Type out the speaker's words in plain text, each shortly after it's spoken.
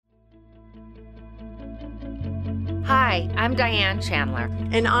Hi, I'm Diane Chandler.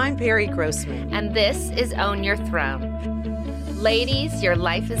 And I'm Perry Grossman. And this is Own Your Throne. Ladies, your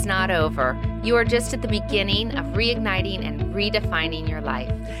life is not over. You are just at the beginning of reigniting and redefining your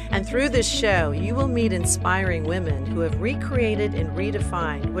life. And through this show, you will meet inspiring women who have recreated and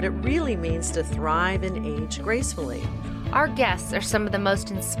redefined what it really means to thrive and age gracefully. Our guests are some of the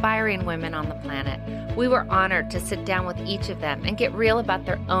most inspiring women on the planet. We were honored to sit down with each of them and get real about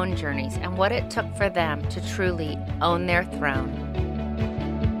their own journeys and what it took for them to truly own their throne.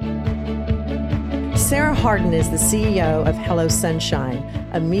 Sarah Harden is the CEO of Hello Sunshine,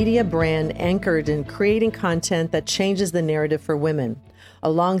 a media brand anchored in creating content that changes the narrative for women.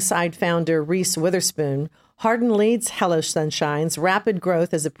 Alongside founder Reese Witherspoon, Harden leads Hello Sunshine's rapid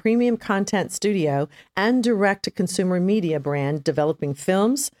growth as a premium content studio and direct-to-consumer media brand, developing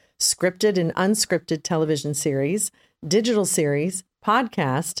films, scripted and unscripted television series, digital series,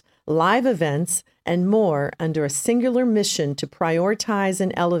 podcast, live events, and more under a singular mission to prioritize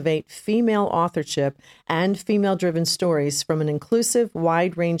and elevate female authorship and female-driven stories from an inclusive,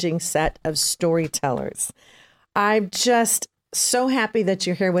 wide-ranging set of storytellers. I'm just so happy that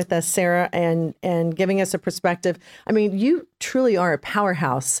you're here with us, Sarah, and giving us a perspective. I mean, you truly are a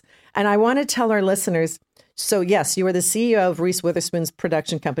powerhouse. And I want to tell our listeners, so yes, you are the CEO of Reese Witherspoon's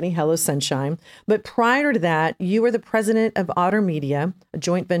production company, Hello Sunshine. But prior to that, you were the president of Otter Media, a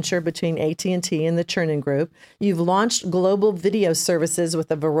joint venture between AT&T and the Chernin Group. You've launched global video services with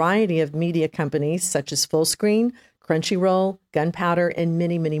a variety of media companies such as Fullscreen, Crunchyroll, Gunpowder, and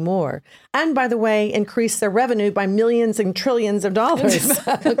many, many more. And by the way, increased their revenue by millions and trillions of dollars.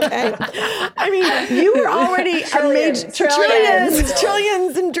 Okay. I mean, you were already trillions and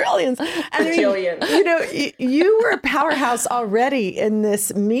trillions. And I mean, you know, you were a powerhouse already in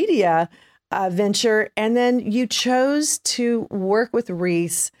this media venture. And then you chose to work with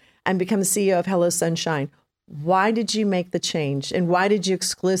Reese and become the CEO of Hello Sunshine. Why did you make the change? And why did you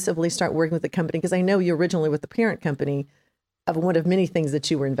exclusively start working with the company? Because I know you originally with the parent company of one of many things that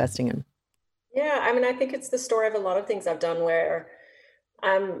you were investing in. Yeah, I mean, I think it's the story of a lot of things I've done where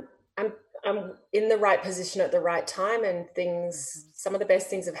I'm in the right position at the right time, and some of the best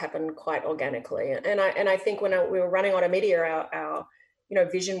things have happened quite organically. And I think when we were running Otter Media, our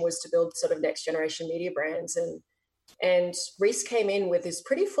vision was to build sort of next generation media brands, and Reese came in with this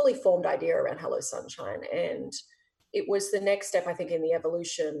pretty fully formed idea around Hello Sunshine. And it was the next step, I think, in the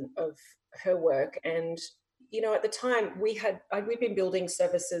evolution of her work. And, you know, at the time we'd been building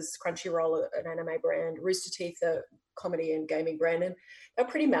services, Crunchyroll, an anime brand, Rooster Teeth, a comedy and gaming brand, and they're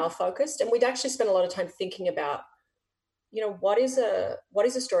pretty male focused. And we'd actually spent a lot of time thinking about, you know, what is a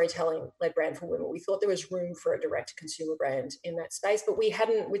storytelling led brand for women? We thought there was room for a direct to consumer brand in that space, but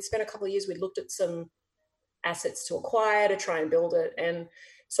we'd spent a couple of years, we'd looked at some assets to acquire to try and build it. And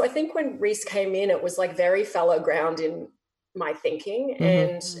so I think when Reese came in, it was like very fallow ground in my thinking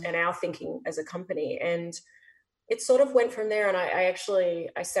and our thinking as a company. And it sort of went from there. And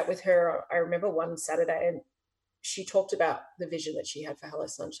I sat with her, I remember one Saturday, and she talked about the vision that she had for Hello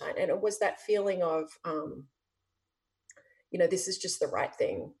Sunshine. And it was that feeling of, you know, this is just the right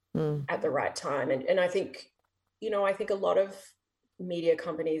thing at the right time. And I think, you know, a lot of media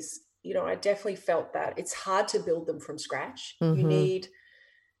companies, you know, I definitely felt that it's hard to build them from scratch. You need,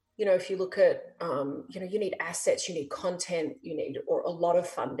 you know, if you look at, you know, you need assets, you need content, you need or a lot of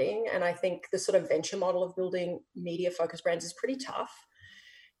funding. And I think the sort of venture model of building media focused brands is pretty tough.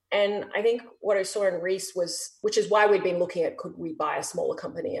 And I think what I saw in Reese which is why we'd been looking at, could we buy a smaller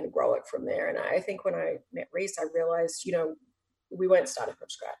company and grow it from there? And I think when I met Reese, I realized, you know, we weren't starting from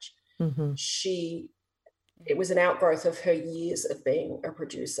scratch. It was an outgrowth of her years of being a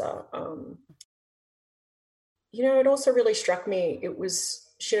producer. You know, it also really struck me,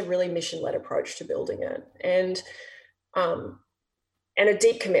 she had a really mission-led approach to building it, and a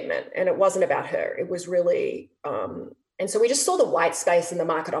deep commitment. And it wasn't about her. It was really, and so we just saw the white space in the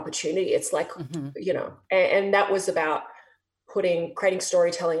market opportunity. It's like, you know, and that was about creating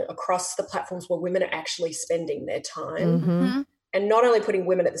storytelling across the platforms where women are actually spending their time. And not only putting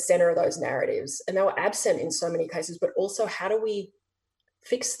women at the center of those narratives, and they were absent in so many cases, but also how do we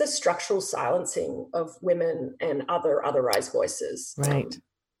fix the structural silencing of women and other otherized voices? Right.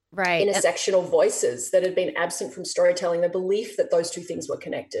 Intersectional voices that had been absent from storytelling, the belief that those two things were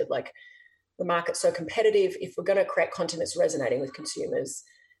connected. Like, the market's so competitive. If we're going to create content that's resonating with consumers,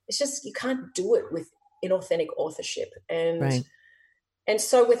 it's just, you can't do it with inauthentic authorship. And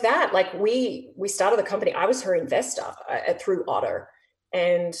so with that, like we started the company. I was her investor through Otter.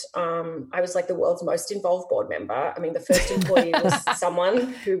 And I was like the world's most involved board member. I mean, the first employee was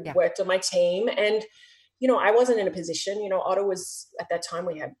someone who worked on my team. And, you know, I wasn't in a position, you know, Otter was, at that time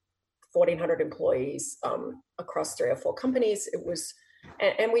we had 1,400 employees across 3 or 4 companies. It was,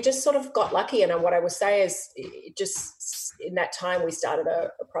 and we just sort of got lucky. And what I would say is, it just in that time, we started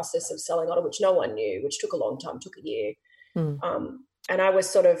a process of selling Otter, which no one knew, which took a long time, took a year. And I was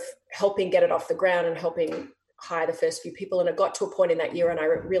sort of helping get it off the ground and helping hire the first few people. And it got to a point in that year, and I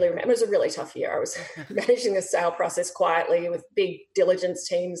really remember, it was a really tough year. I was managing the sale process quietly with big diligence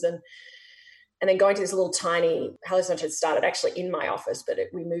teams, and then going to this little tiny, Hello Sunshine started actually in my office, but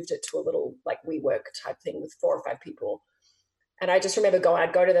we moved it to a little like WeWork type thing with 4 or 5 people. And I just remember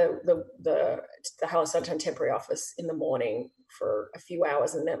I'd go to the Hello Sunshine temporary office in the morning for a few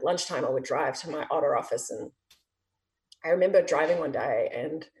hours, and then at lunchtime I would drive to my Otter office. And I remember driving one day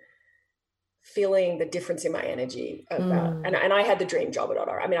and feeling the difference in my energy about, and I had the dream job at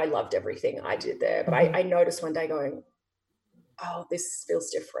Otter. I mean, I loved everything I did there, but I noticed one day going, oh, this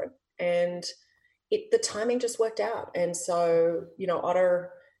feels different. And the timing just worked out. And so, Otter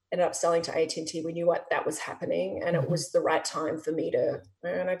ended up selling to AT&T. We knew what that was happening, and it was the right time for me to,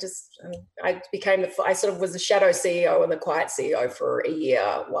 and I became I sort of was the shadow CEO and the quiet CEO for a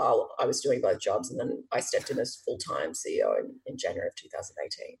year while I was doing both jobs. And then I stepped in as full-time CEO in January of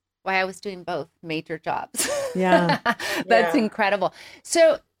 2018. Why I was doing both major jobs. Yeah. That's incredible.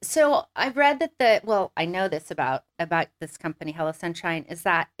 So I've read that I know this about this company, Hello Sunshine, is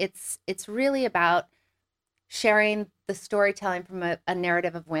that it's really about sharing the storytelling from a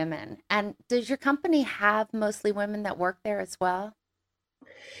narrative of women. And does your company have mostly women that work there as well?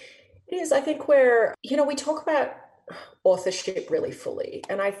 It is. I think we talk about authorship really fully.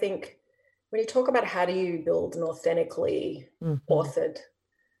 And I think when you talk about how do you build an authentically authored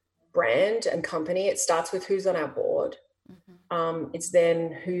brand and company, it starts with who's on our board. It's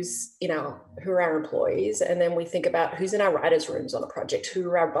then who are our employees, and then we think about who's in our writers' rooms on a project, who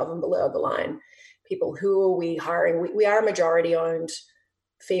are our above and below the line people, who are we hiring. We are a majority-owned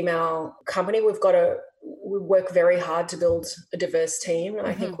female company. We work very hard to build a diverse team, and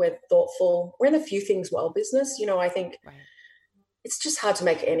I think we're thoughtful. We're in the few things well business. I think it's just hard to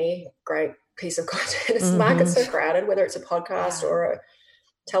make any great piece of content. The market's so crowded, whether it's a podcast or a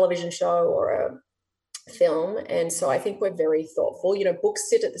television show or a film. And so I think we're very thoughtful. Books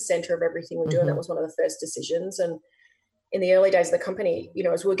sit at the center of everything we do, and that was one of the first decisions. And in the early days of the company,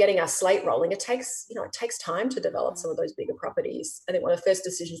 as we're getting our slate rolling, it takes time to develop some of those bigger properties. I think one of the first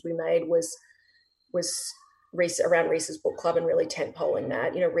decisions we made was Reese, around Reese's book club, and really tentpoling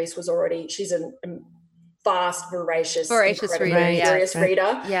that. Reese was she's a fast, voracious reader, curious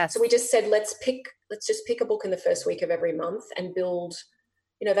reader. Yes. So we just said, let's just pick a book in the first week of every month and build,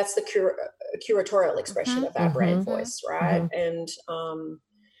 that's the curatorial expression of our brand voice, right? And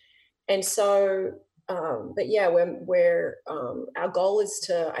so, but yeah, we're our goal is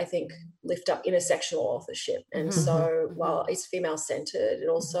to, I think, lift up intersectional authorship. And so while it's female centered, it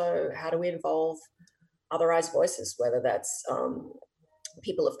also, how do we involve otherized voices, whether that's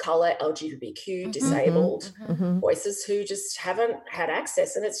people of color, LGBTQ, disabled voices who just haven't had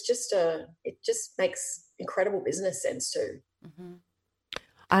access. And it just makes incredible business sense too.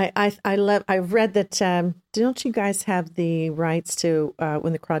 I've read that, don't you guys have the rights to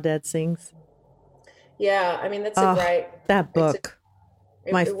When the Crawdad Sings? Yeah, I mean, that's that book,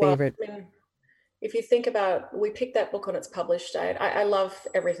 my favorite. I mean, if you think about, we picked that book on its published date. I love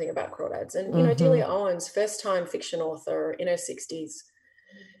everything about crawdads. And, Delia Owens, first-time fiction author in her 60s.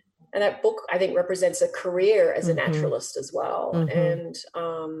 And that book, I think, represents a career as a naturalist as well. And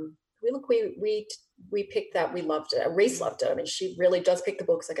we picked that. We loved it. Reese loved it. I mean, she really does pick the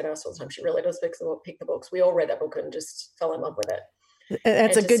books. I get asked all the time. She really does pick the books. We all read that book and just fell in love with it.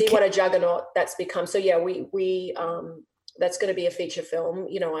 That's and to see what a juggernaut that's become. So yeah, we that's going to be a feature film.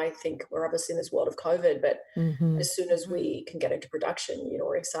 I think we're obviously in this world of COVID, but as soon as we can get into production,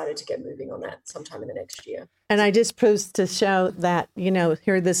 we're excited to get moving on that sometime in the next year. And I just proved to show that,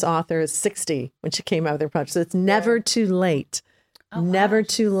 here this author is 60 when she came out with her project. So it's never too late. Never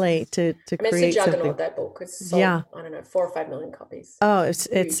too late to create it's a juggernaut, something. That book. It's sold, I don't know, 4 or 5 million copies. Oh,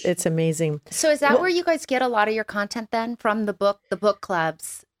 it's amazing. So is that where you guys get a lot of your content then, from the book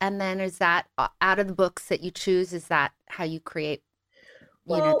clubs? And then is that out of the books that you choose? Is that how you create?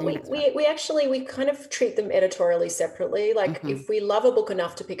 Well, we kind of treat them editorially separately. Like if we love a book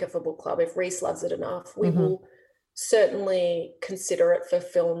enough to pick it for book club, if Reese loves it enough, we will certainly consider it for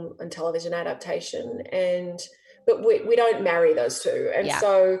film and television adaptation. But we don't marry those two. And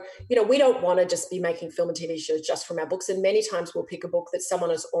so, we don't want to just be making film and TV shows just from our books. And many times we'll pick a book that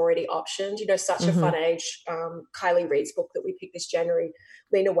someone has already optioned. Such a Fun Age, Kylie Reid's book that we picked this January,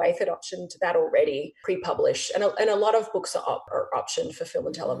 Lena Waithe had optioned that already, pre-published. And a lot of books are optioned for film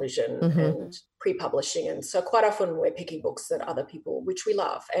and television. And pre-publishing. And so quite often we're picking books that other people, which we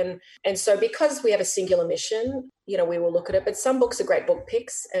love. And so because we have a singular mission, you know, we will look at it, but some books are great book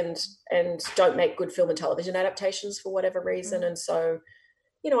picks and don't make good film and television adaptations for whatever reason. And so,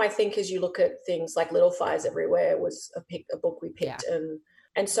 you know, I think as you look at things like Little Fires Everywhere was a book we picked.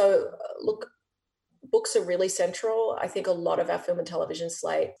 And so look, books are really central. I think a lot of our film and television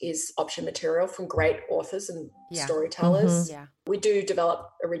slate is option material from great authors and storytellers. We do develop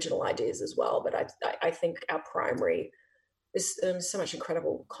original ideas as well, but I think our primary is so much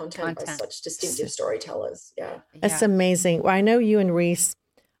incredible content by such distinctive storytellers. That's amazing. Well, I know you and Reese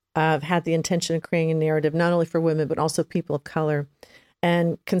have had the intention of creating a narrative not only for women but also people of color.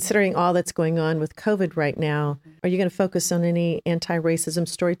 And considering all that's going on with COVID right now, are you going to focus on any anti-racism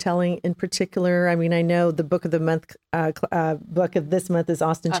storytelling in particular? I mean, I know the book of the month, book of this month is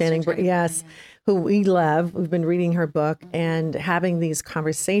Austin Channing. Yes, who we love. We've been reading her book and having these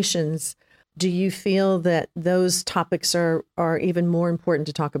conversations. Do you feel that those topics are even more important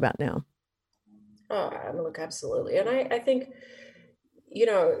to talk about now? Oh, look, absolutely. And I think, you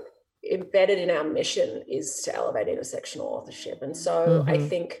know, embedded in our mission is to elevate intersectional authorship. And so I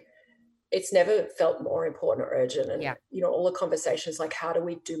think it's never felt more important or urgent. And, you know, all the conversations like, how do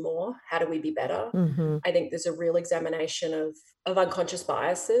we do more? How do we be better? I think there's a real examination of unconscious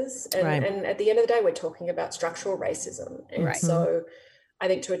biases. And at the end of the day, we're talking about structural racism. And so I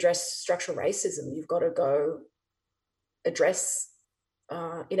think to address structural racism, you've got to go address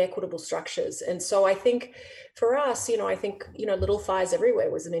inequitable structures. And so I think for us, you know, Little Fires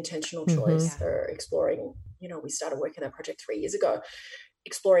Everywhere was an intentional choice for exploring, you know, we started working on that project 3 years ago,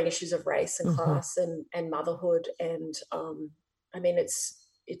 exploring issues of race and class and motherhood. And I mean,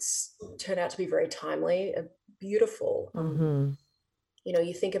 it's turned out to be very timely, beautiful. You know,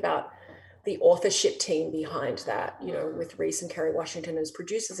 you think about the authorship team behind that, you know, with Reese and Kerry Washington as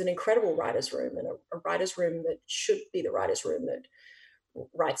producers, an incredible writer's room, and a writer's room that should be the writer's room that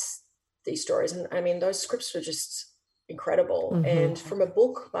writes these stories. And I mean, those scripts were just incredible. And from a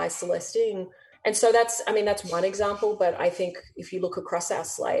book by Celeste Ng. And so that's one example, but I think if you look across our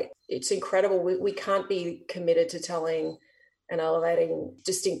slate, it's incredible. We can't be committed to telling and elevating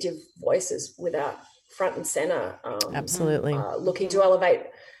distinctive voices without front and center. Absolutely. Looking to elevate,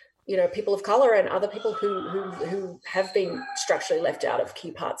 you know, people of color and other people who have been structurally left out of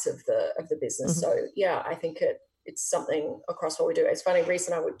key parts of the business. So yeah, I think it's something across what we do. It's funny, Reese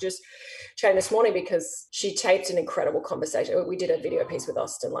and I were just chatting this morning because she taped an incredible conversation. We did a video piece with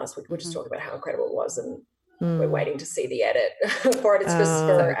Austin last week. We just talked about how incredible it was, and we're waiting to see the edit for it. It's just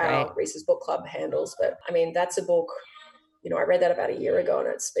for our Reese's Book Club handles. But I mean, that's a book, you know, I read that about a year ago, and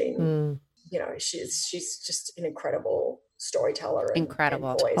it's been, you know, she's just an incredible storyteller. Incredible.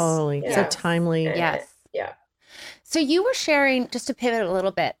 And voice. Totally. So timely. Yes. Yeah. So you were sharing, just to pivot a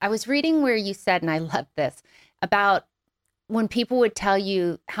little bit, I was reading where you said, and I love this, about when people would tell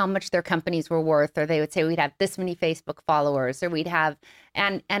you how much their companies were worth, or they would say we'd have this many Facebook followers, or we'd have,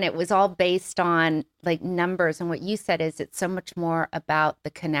 and it was all based on like numbers. And what you said is it's so much more about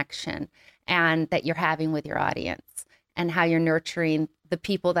the connection and that you're having with your audience and how you're nurturing the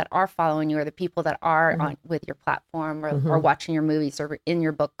people that are following you, or the people that are on with your platform, or watching your movies, or in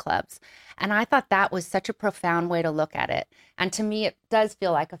your book clubs. And I thought that was such a profound way to look at it. And to me, it does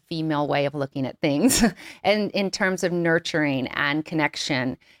feel like a female way of looking at things and in terms of nurturing and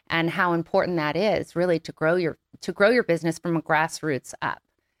connection, and how important that is really to grow your business from a grassroots up.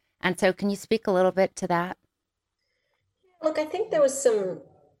 And so can you speak a little bit to that? Look, I think there was some,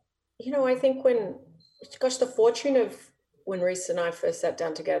 you know, I think the fortune of when Reese and I first sat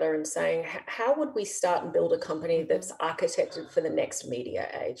down together and saying, how would we start and build a company that's architected for the next media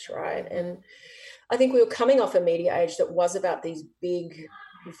age, right? And I think we were coming off a media age that was about these big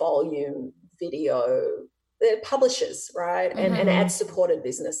volume video publishers, right? And ad-supported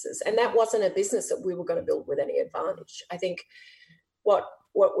businesses. And that wasn't a business that we were going to build with any advantage. I think what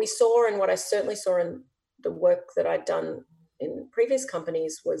we saw, and what I certainly saw in the work that I'd done in previous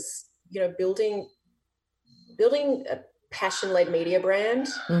companies, was, you know, building a passion-led media brand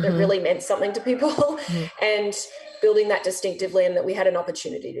that really meant something to people, and building that distinctively, and that we had an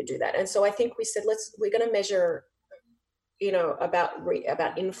opportunity to do that. And so I think we said, we're going to measure, you know,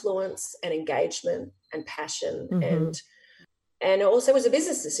 about influence and engagement and passion. And it also was a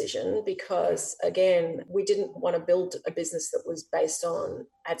business decision because, again, we didn't want to build a business that was based on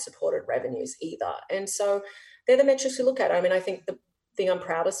ad-supported revenues either. And so they're the metrics we look at. I mean, I think the thing I'm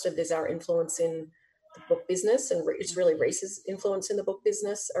proudest of is our influence in the book business, and it's really Reese's influence in the book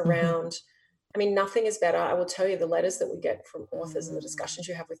business around, I mean, nothing is better. I will tell you the letters that we get from authors and the discussions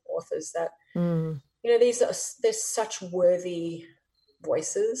you have with authors that, you know, they're such worthy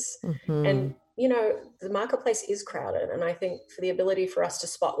voices. And, the marketplace is crowded. And I think for the ability for us to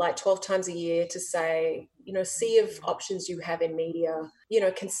spotlight 12 times a year to say, sea of options you have in media,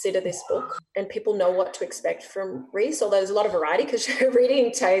 consider this book, and people know what to expect from Reese, although there's a lot of variety because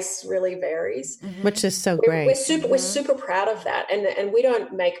reading taste really varies. Which is so great. We're super proud of that. And we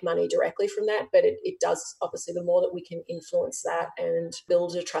don't make money directly from that, but it does, obviously, the more that we can influence that and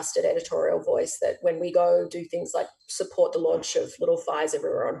build a trusted editorial voice, that when we go do things like support the launch of Little Fires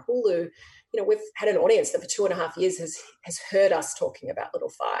everywhere on Hulu, we've had an audience that for 2.5 years has heard us talking about Little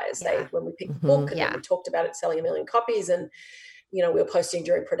Fires. When we picked the book and then we talked about it selling 1 million copies, and we were posting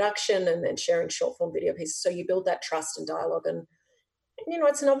during production and then sharing short form video pieces. So you build that trust and dialogue. And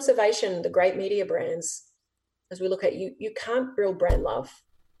it's an observation. The great media brands, as we look at, you can't build brand love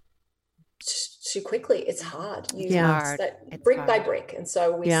too quickly. It's hard. It's brick by brick. And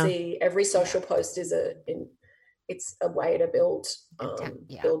so we see every social post is it's a way to build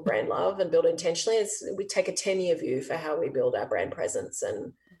brand love and build intentionally. We take a 10-year view for how we build our brand presence,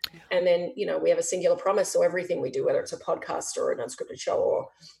 and then we have a singular promise. So everything we do, whether it's a podcast or an unscripted show or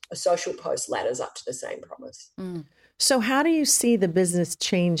a social post, ladders up to the same promise. So how do you see the business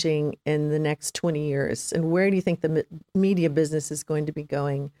changing in the next 20 years, and where do you think the media business is going to be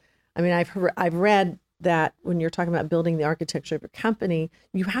going? I mean, I've read that when you're talking about building the architecture of a company,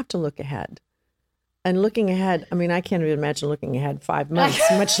 you have to look ahead. And looking ahead, I mean, I can't even imagine looking ahead 5 months,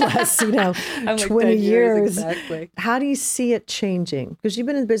 much less, 20 years. Exactly. How do you see it changing? Because you've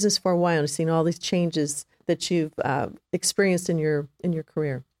been in the business for a while and seen all these changes that you've experienced in your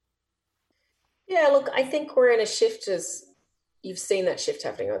career. Yeah, look, I think we're in a shift, as you've seen that shift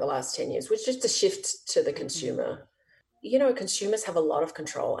happening over the last 10 years, which is just a shift to the consumer. Consumers have a lot of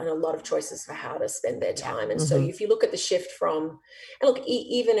control and a lot of choices for how to spend their time. And so if you look at the shift from, and look,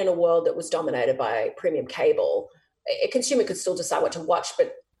 even in a world that was dominated by premium cable, a consumer could still decide what to watch,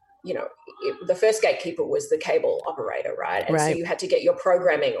 but the first gatekeeper was the cable operator, right? And so you had to get your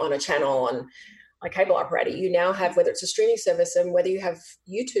programming on a channel on a cable operator. You now have, whether it's a streaming service and whether you have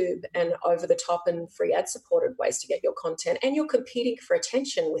YouTube and over the top and free ad supported ways to get your content, and you're competing for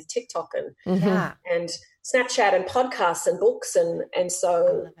attention with TikTok and Snapchat and podcasts and books. And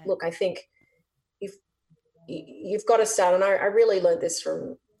so, look, I think you've got to start, and I really learned this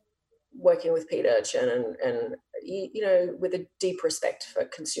from working with Pete Urchin and with a deep respect for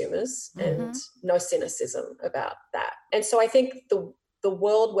consumers and no cynicism about that. And so I think the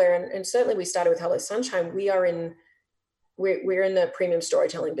world where, and certainly we started with Hello Sunshine, we're in the premium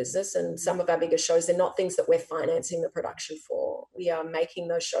storytelling business, and some of our biggest shows, they're not things that we're financing the production for. We are making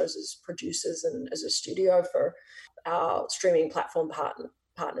those shows as producers and as a studio for our streaming platform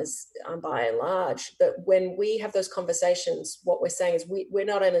partners by and large. But when we have those conversations, what we're saying is we're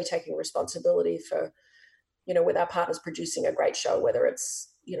not only taking responsibility for, with our partners producing a great show, whether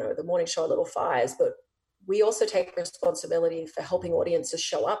it's, the morning show, Little Fires, but we also take responsibility for helping audiences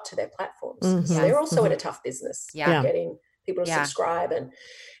show up to their platforms. So they're also in a tough business, getting people to subscribe.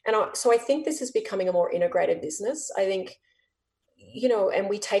 So I think this is becoming a more integrated business. I think, and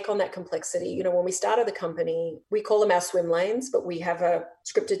we take on that complexity. When we started the company, we call them our swim lanes, but we have a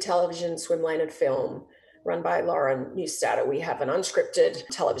scripted television, swim lane, and film run by Lauren Newstatter. We have an unscripted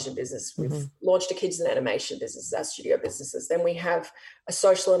television business. We've launched a kids and animation business, our studio businesses. Then we have a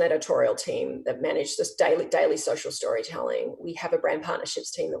social and editorial team that manage this daily social storytelling. We have a brand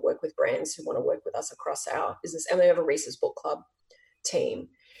partnerships team that work with brands who want to work with us across our business. And we have a Reese's Book Club team.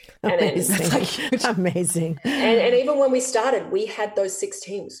 Amazing. And even when we started, we had those 6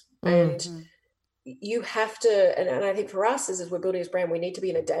 teams. And you have to, and I think for us, as we're building this brand, we need to be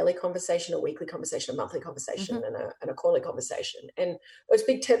in a daily conversation, a weekly conversation, a monthly conversation, and a quarterly conversation. And those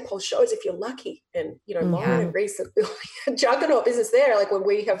big tentpole shows, if you're lucky, and Lauren and Reese are building a juggernaut business there. Like when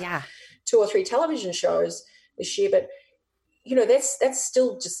we have 2 or 3 television shows this year, but that's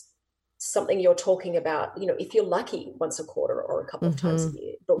still just something you're talking about. If you're lucky, once a quarter or a couple of times a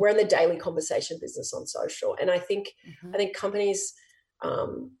year. But we're in the daily conversation business on social, and I think companies.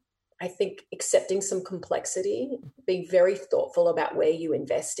 I think accepting some complexity, being very thoughtful about where you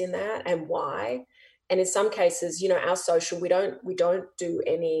invest in that and why. And in some cases, our social, we don't do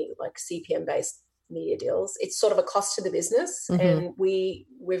any like CPM based media deals. It's sort of a cost to the business, and we're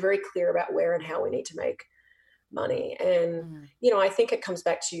very clear about where and how we need to make money. And I think it comes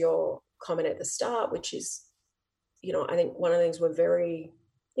back to your comment at the start, which is, I think one of the things we're very,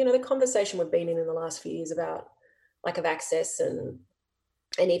 the conversation we've been in the last few years about lack of access and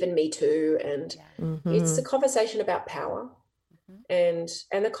even Me Too, and it's a conversation about power and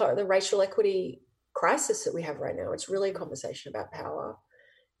the racial equity crisis that we have right now. It's really a conversation about power,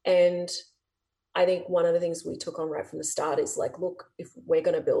 and I think one of the things we took on right from the start is like, look, if we're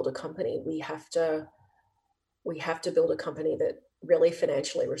going to build a company, we have to build a company that really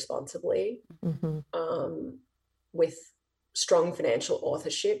financially responsibly, with strong financial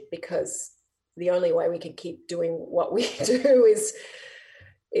authorship, because the only way we can keep doing what we do is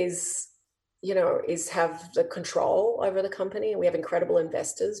have the control over the company. We have incredible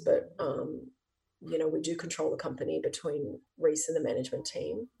investors, but we do control the company between Reese and the management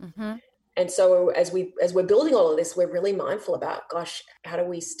team. And so as we're building all of this, we're really mindful about, gosh, how do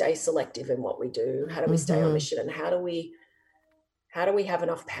we stay selective in what we do? How do we stay on mission? And how do we have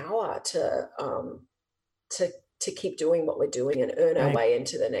enough power to keep doing what we're doing and earn our way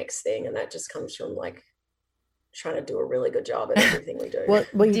into the next thing? And that just comes from like trying to do a really good job at everything we do. Well,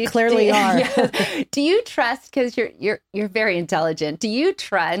 you clearly are. Yeah. Do you trust, because you're very intelligent, do you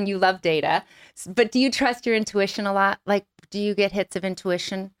trust, and you love data, but do you trust your intuition a lot? Like, do you get hits of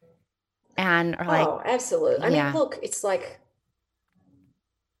intuition? Oh, absolutely. I mean, look, it's like,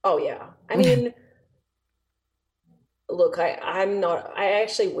 oh yeah. I mean, look, I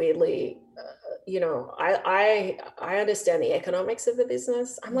actually weirdly, I understand the economics of the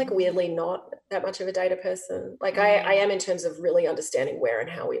business. I'm like weirdly not that much of a data person. Like I am in terms of really understanding where and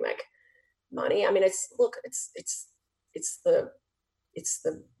how we make money. I mean, it's the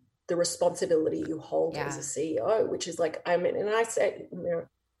responsibility you hold as a CEO, which is like, I mean, and I say,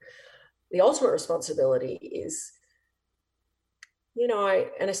 the ultimate responsibility is,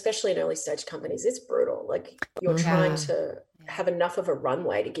 and especially in early stage companies, it's brutal. Like you're trying to have enough of a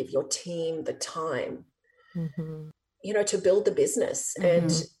runway to give your team the time, to build the business,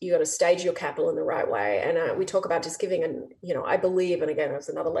 and you got to stage your capital in the right way. And we talk about just giving, and, I believe, and again, it was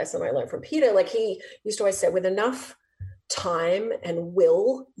another lesson I learned from Peter, like he used to always say, with enough time and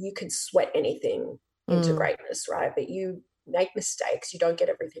will, you can sweat anything into greatness, right? But you make mistakes, you don't get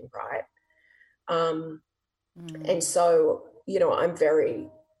everything right. And so,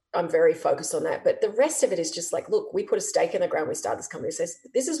 I'm very focused on that. But the rest of it is just like, look, we put a stake in the ground. We start this company. Says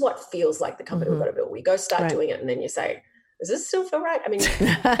this is what feels like the company we've got to build. We go start doing it, and then you say, does this still feel right? I mean,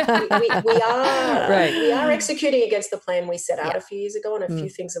 we are executing against the plan we set out a few years ago, and a few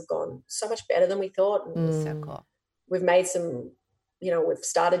things have gone so much better than we thought. And so cool. We've made some, we've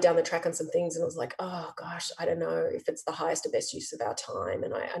started down the track on some things, and it was like, oh gosh, I don't know if it's the highest and best use of our time.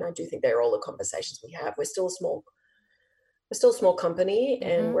 And I do think they're all the conversations we have. We're still a small company,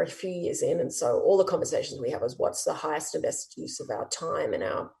 and we're a few years in. And so all the conversations we have is what's the highest and best use of our time and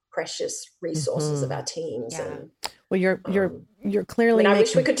our precious resources of our teams. Yeah. And well, you're clearly. I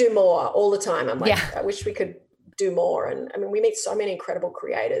wish we could do more all the time. I'm like, I wish we could do more. And I mean, we meet so many incredible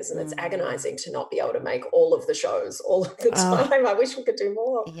creators, and it's agonizing to not be able to make all of the shows all of the time. I wish we could do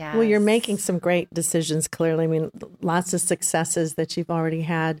more. Yes. Well, you're making some great decisions, clearly. I mean, lots of successes that you've already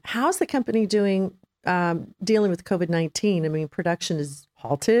had. How's the company doing dealing with COVID-19? I mean, production is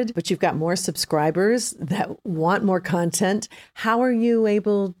halted, but you've got more subscribers that want more content. How are you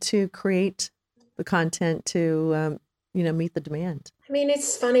able to create the content to, meet the demand? I mean,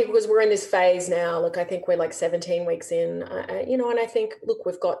 it's funny because we're in this phase now. Look, I think we're like 17 weeks in, and I think, look,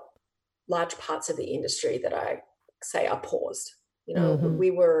 we've got large parts of the industry that I say are paused.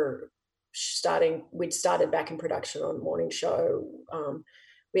 We'd started back in production on Morning Show.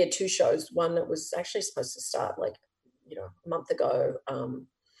 We had two shows, one that was actually supposed to start like, a month ago,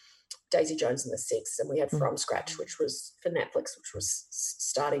 Daisy Jones and the Six, and we had From Scratch, which was for Netflix, which was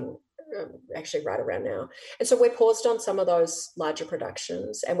starting actually right around now. And so we're paused on some of those larger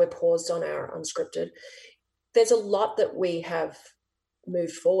productions, and we're paused on our unscripted. There's a lot that we have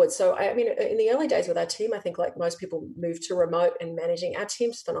moved forward. So, I mean, in the early days with our team, I think like most people moved to remote and managing. Our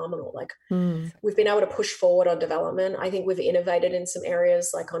team's phenomenal. Like we've been able to push forward on development. I think we've innovated in some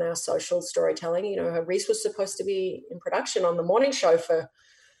areas, like on our social storytelling. Reese was supposed to be in production on the Morning Show for,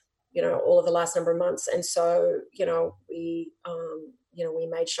 all of the last number of months. And so, we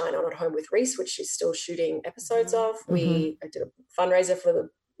made Shine On at Home with Reese, which she's still shooting episodes of. I did a fundraiser for the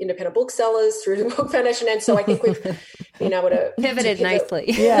independent booksellers through the Book Foundation. And so I think we've been able to pivoted nicely.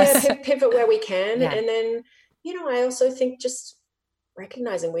 Yes. Pivot where we can. Yeah. And then, I also think just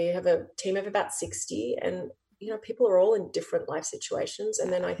recognizing we have a team of about 60, and, people are all in different life situations.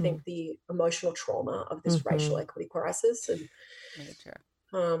 And then I think the emotional trauma of this racial equity crisis, and,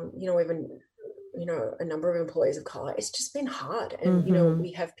 we have a number of employees of color. It's just been hard. And,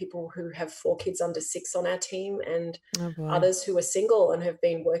 we have people who have 4 kids under 6 on our team, and others who are single and have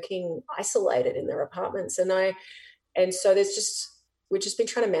been working isolated in their apartments. And so we've just been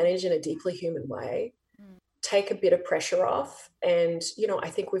trying to manage in a deeply human way, take a bit of pressure off. And, I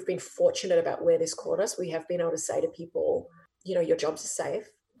think we've been fortunate about where this caught us. We have been able to say to people, your jobs are safe.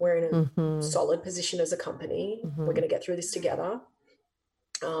 We're in a Mm-hmm. solid position as a company. Mm-hmm. We're going to get through this together.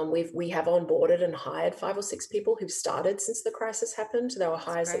 We have onboarded and hired 5 or 6 people who've started since the crisis happened. There were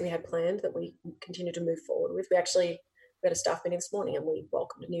hires that we had planned that we continue to move forward with. We had a staff meeting this morning and we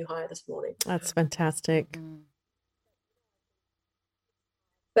welcomed a new hire this morning. That's fantastic. Mm-hmm.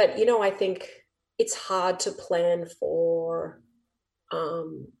 But, you know, I think it's hard to plan for,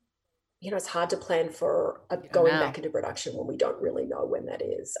 it's hard to plan for going back into production when we don't really know when that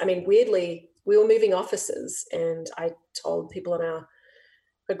is. I mean, weirdly, we were moving offices and I told people in a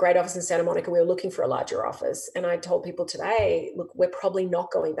great office in Santa Monica, we were looking for a larger office. And I told people today, look, we're probably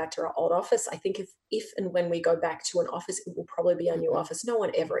not going back to our old office. I think if and when we go back to an office, it will probably be our new office. No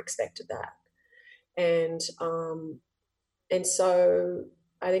one ever expected that. And so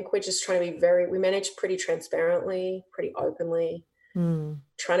I think we're just trying to be we manage pretty transparently, pretty openly,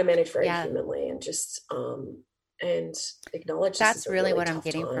 trying to manage very humanly and just, and acknowledge that's really what I'm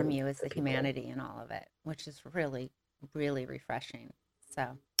getting time from you is the people. humanity in all of it, which is really, really refreshing.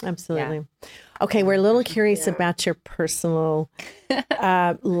 So absolutely. Yeah. Okay. We're a little curious about your personal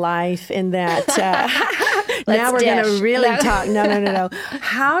life in that now we're going to really talk. No.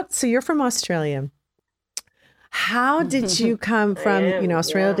 So you're from Australia. How did you come from,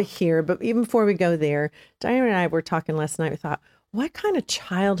 Australia to here? But even before we go there, Diana and I were talking last night. We thought, what kind of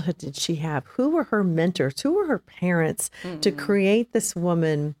childhood did she have? Who were her mentors? Who were her parents to create this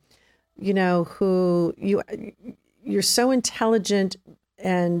woman, who you're so intelligent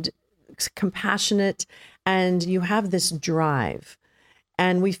and compassionate, and you have this drive.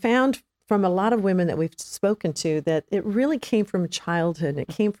 And we found from a lot of women that we've spoken to that it really came from childhood. It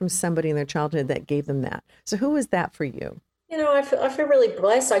came from somebody in their childhood that gave them that. So who was that for you? I feel really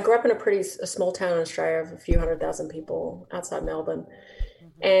blessed. I grew up in a small town in Australia of a few 100,000 people outside Melbourne.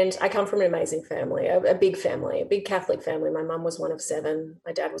 And I come from an amazing family, a big family, a big Catholic family. My mum was one of 7.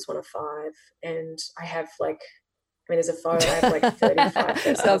 My dad was one of 5. And I have there's a photo, I have 35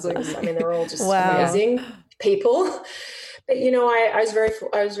 first cousins. I mean, they're all just amazing people. But, I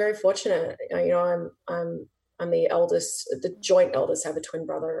was very fortunate. I'm the eldest, the joint eldest. I have a twin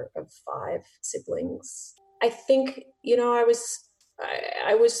brother of 5 siblings. I think, I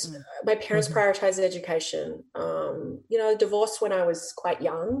was my parents prioritized education. Divorced when I was quite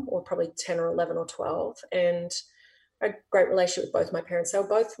young, or probably 10 or 11 or 12. And I had a great relationship with both my parents. They were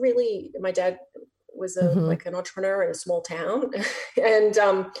both really, my dad was like an entrepreneur in a small town.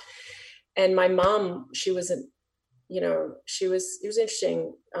 And my mom, it was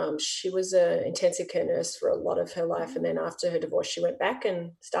interesting. She was an intensive care nurse for a lot of her life. And then after her divorce, she went back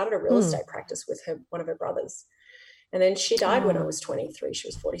and started a real estate practice with one of her brothers. And then she died when I was 23. She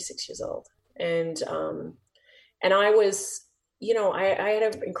was 46 years old. And I was, I had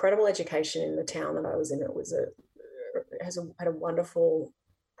an incredible education in the town that I was in. It was had a wonderful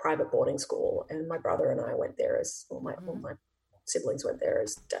private boarding school. And my brother and I went there all my siblings went there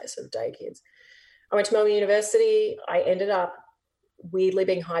as sort of day kids. I went to Melbourne University. I ended up weirdly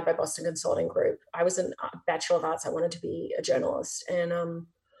being hired by Boston Consulting Group. I was a Bachelor of Arts. I wanted to be a journalist. And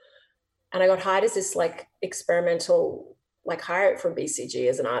I got hired as this experimental hire from BCG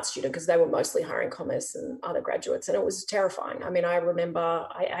as an art student, because they were mostly hiring commerce and other graduates. And it was terrifying. I mean, I remember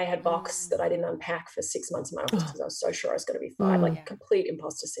I had boxes that I didn't unpack for 6 months in my office because I was so sure I was going to be fired, complete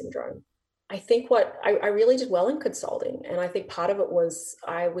imposter syndrome. I think I really did well in consulting. And I think part of it was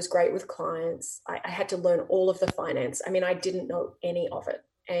I was great with clients. I had to learn all of the finance. I mean, I didn't know any of it.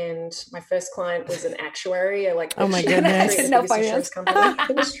 And my first client was an actuary. Oh my goodness. The biggest insurance company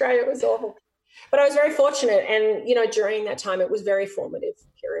in Australia. It was awful. But I was very fortunate. And, during that time, it was a very formative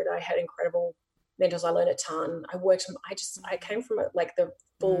period. I had incredible mentors. I learned a ton. I came from the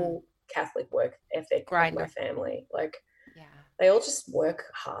full Catholic work ethic of my family. They all just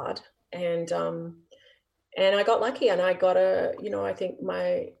work hard. And I got lucky, and I got I think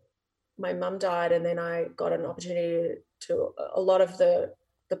my mum died, and then I got an opportunity to a lot of the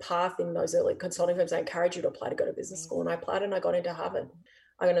path in those early consulting firms. They encourage you to apply to go to business school, and I applied and I got into Harvard.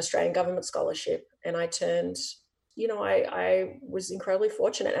 I got an Australian government scholarship, and I turned, I was incredibly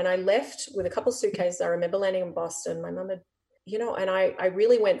fortunate, and I left with a couple of suitcases. I remember landing in Boston. My mum had, and I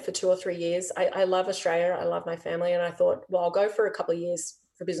really went for 2 or 3 years. I love Australia. I love my family. And I thought, well, I'll go for a couple of years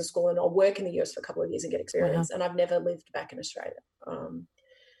for business school, and I'll work in the US for a couple of years and get experience. And I've never lived back in Australia.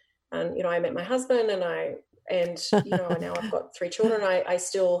 And, I met my husband, and now I've got 3 children. I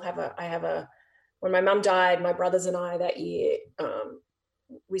still have when my mum died, my brothers and I that year,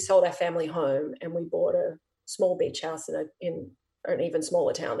 we sold our family home and we bought a small beach house in an even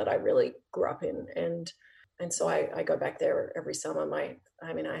smaller town that I really grew up in. And so I go back there every summer. I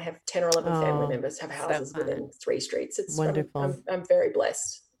have 10 or 11 family members have houses within 3 streets. It's wonderful. I'm very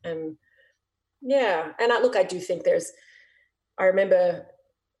blessed. And yeah. And I do think I remember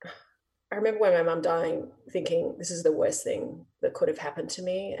when my mum dying thinking this is the worst thing that could have happened to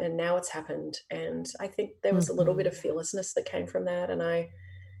me. And now it's happened. And I think there was a little bit of fearlessness that came from that. And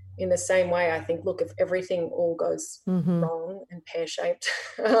in the same way, I think, look, if everything all goes wrong and pear-shaped,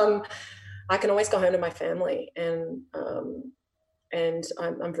 I can always go home to my family, and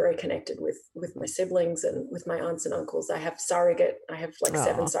I'm very connected with my siblings and with my aunts and uncles. I have like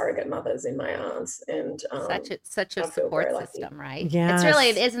 7 surrogate mothers in my aunts, and such a support system, right?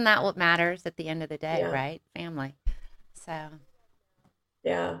 Yes. Isn't that what matters at the end of the day, right? Family. So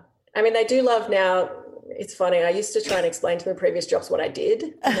yeah, I mean, they do love now. It's funny. I used to try and explain to them previous jobs what I did,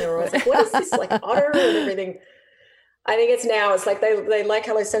 and they were always like, "What is this, like Otter and everything?" I think it's like they like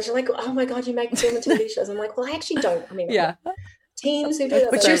Hello Sunshine. Like, oh my God, you make film and TV shows. I'm like, well, I actually don't. I mean, yeah. Teams who do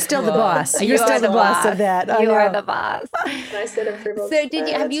that. But you're still the boss. You're still the boss of that. You are the boss. I said approval. So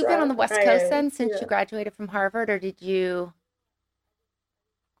have you been on the West Coast then since you graduated from Harvard, or did you?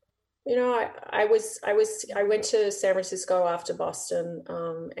 You know, I went to San Francisco after Boston,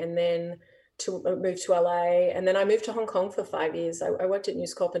 and then moved to LA, and then I moved to Hong Kong for 5 years. I worked at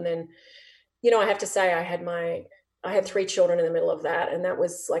News Corp, and then, you know, I have to say I had 3 children in the middle of that, and that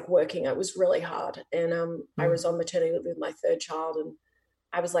was like working. It was really hard, and I was on maternity leave with my 3rd child, and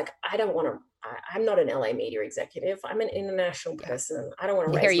I was like, I'm not an LA media executive. I'm an international person. I don't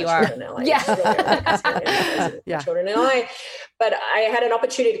want to raise my children in LA. Children in LA. But I had an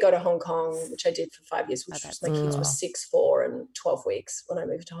opportunity to go to Hong Kong, which I did for 5 years, which was, my kids were 6, 4, and 12 weeks when I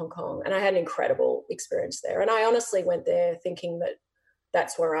moved to Hong Kong. And I had an incredible experience there. And I honestly went there thinking that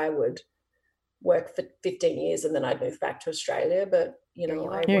that's where I would work for 15 years and then I'd move back to Australia. But, you know,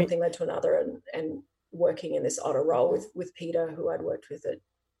 one thing led to another, and working in this Otter role with Peter, who I'd worked with at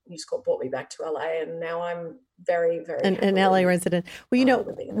News Corp, brought me back to LA, and now I'm very, very an LA resident. Well, you know,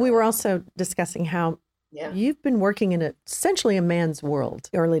 we were also discussing how you've been working in essentially a man's world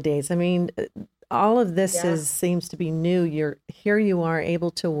early days. I mean, all of this seems to be new. You are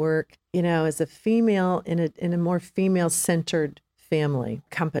able to work, you know, as a female in a more female-centered family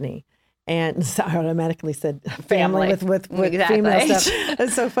company. And so I automatically said family with female stuff.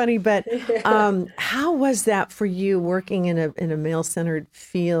 It's so funny. But how was that for you working in a male-centered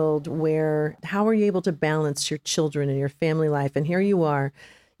field how are you able to balance your children and your family life? And here you are,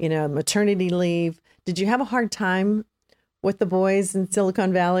 you know, maternity leave. Did you have a hard time with the boys in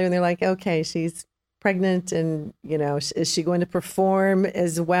Silicon Valley? And they're like, okay, she's pregnant, and, you know, is she going to perform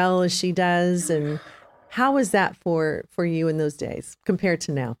as well as she does? And how was that for you in those days compared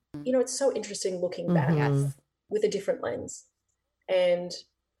to now? You know, it's so interesting looking back with a different lens. And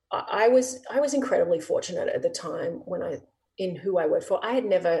I was incredibly fortunate at the time in who I worked for. I had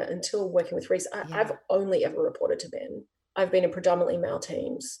never, until working with Reese, I've only ever reported to men. I've been in predominantly male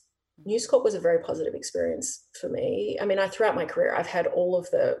teams. News Corp was a very positive experience for me. I mean, throughout my career, I've had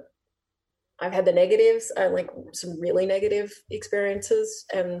the negatives, like some really negative experiences,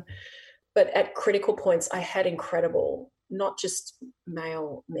 but at critical points, I had incredible, not just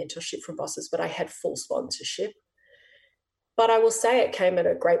male mentorship from bosses, but I had full sponsorship. But I will say it came at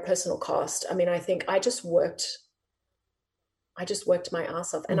a great personal cost. I mean, I think I just worked my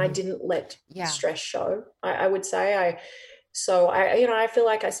ass off, and I didn't let stress show. I would say I feel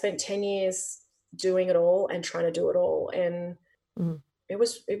like I spent 10 years doing it all and trying to do it all. And it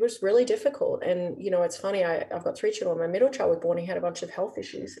was really difficult. And, you know, it's funny, I've got 3 children. My middle child was born, he had a bunch of health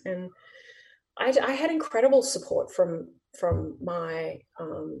issues, and I had incredible support from my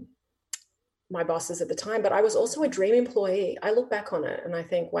my bosses at the time, but I was also a dream employee. I look back on it and I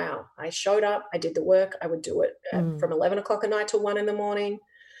think, wow, I showed up, I did the work, I would do it from 11 o'clock at night till 1 a.m.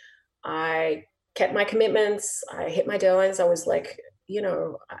 I kept my commitments, I hit my deadlines. I was like, you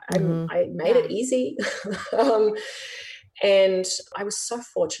know, I made it easy. And I was so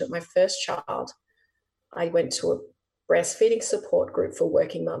fortunate. My first child, I went to a breastfeeding support group for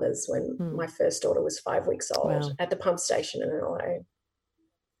working mothers when my first daughter was 5 weeks old at the pump station in LA.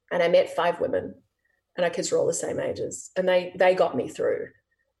 And I met 5 women, and our kids were all the same ages, and they got me through.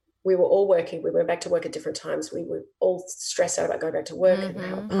 We were all working. We went back to work at different times. We were all stressed out about going back to work and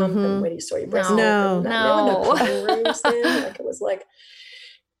how to pump and where do you store your breast milk. There were no pumping rooms then. Like, it was like,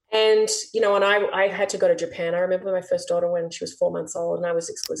 and, you know, and I had to go to Japan. I remember my first daughter when she was 4 months old, and I was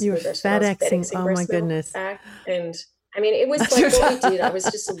exclusively FedExing. Oh my goodness. Back. And I mean, it was like what we did. I was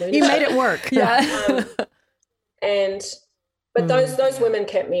just a lunatic. You made it work. Yeah. But those women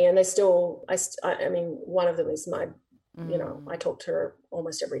kept me, and they still, I mean, one of them is my, you know, I talk to her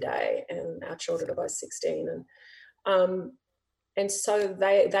almost every day, and our children are both 16. And so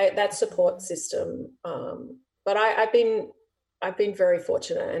they that support system. But I've been I've been very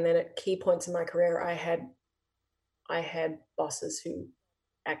fortunate. And then at key points in my career, I had bosses who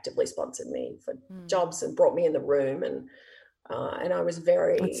actively sponsored me for jobs and brought me in the room, and I was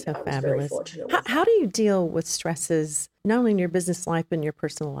very fortunate. How do you deal with stresses, not only in your business life but in your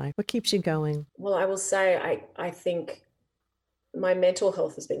personal life? What keeps you going? Well, I will say I think my mental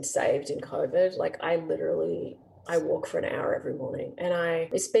health has been saved in COVID. Like I walk for an hour every morning, and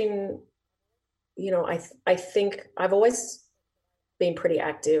it's been, I think I've always been pretty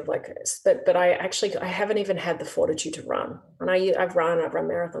active, but I haven't even had the fortitude to run. And I've run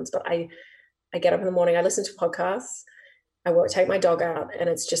marathons, but I get up in the morning, I listen to podcasts, I take my dog out, and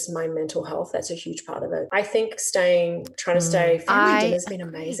it's just my mental health. That's a huge part of it. I think trying to stay, family dinner's been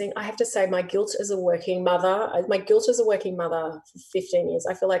amazing. I have to say, my guilt as a working mother for 15 years,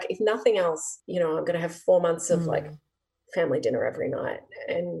 I feel like if nothing else, I'm going to have 4 months of family dinner every night.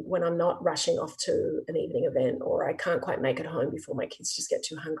 And when I'm not rushing off to an evening event, or I can't quite make it home before my kids just get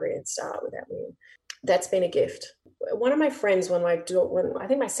too hungry and start without me, that's been a gift. One of my friends, when I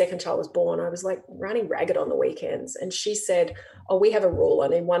think my second child was born, I was like running ragged on the weekends. And she said, "Oh, we have a rule. I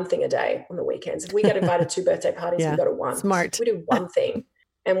need one thing a day on the weekends. If we get invited to birthday parties, we go to one. Smart. We do one thing."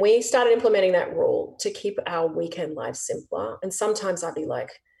 And we started implementing that rule to keep our weekend lives simpler. And sometimes I'd be like,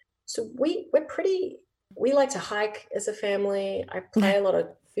 so we like to hike as a family. I play a lot of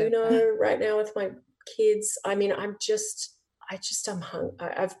Uno right now with my kids. I mean, I'm hung.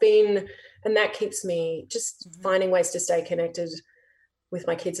 I've been, and that keeps me just finding ways to stay connected with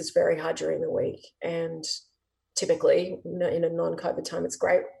my kids. It's very hard during the week, and typically in a non-COVID time, it's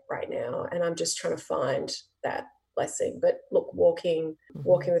great right now. And I'm just trying to find that blessing. But look, walking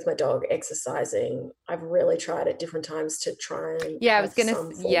with my dog, exercising, I've really tried at different times to try and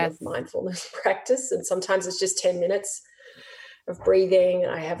of mindfulness practice. And sometimes it's just 10 minutes of breathing.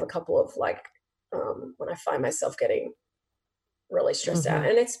 I have a couple of when I find myself getting really stressed out,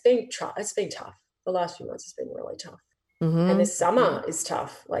 and it's been tough. The last few months has been really tough. And this summer is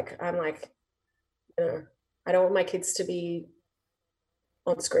tough. I'm I don't want my kids to be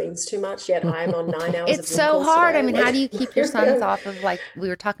on screens too much, yet I'm on 9 hours. It's so hard. Today. I mean, how do you keep your sons off of, we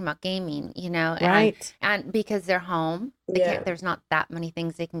were talking about gaming, right? And because they're home, there's not that many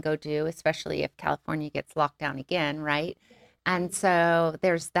things they can go do, especially if California gets locked down again, right? And so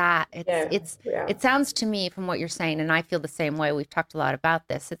there's that. It sounds to me from what you're saying, and I feel the same way. We've talked a lot about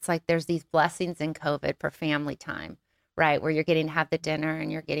this. It's like there's these blessings in COVID for family time, right? Where you're getting to have the dinner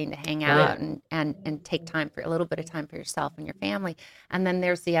and you're getting to hang out and take time for a little bit of time for yourself and your family. And then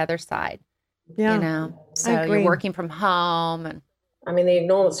there's the other side, so you're working from home. And I mean, the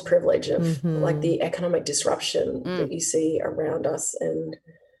enormous privilege of the economic disruption that you see around us, and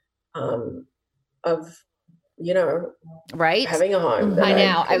right, having a home. I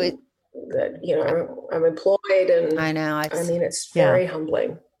know. I'm employed, and I know. It's very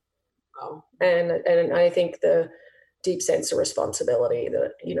humbling. And I think the deep sense of responsibility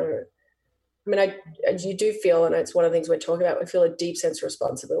that, you do feel, and it's one of the things we're talking about, we feel a deep sense of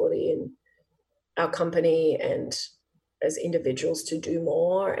responsibility in our company and as individuals to do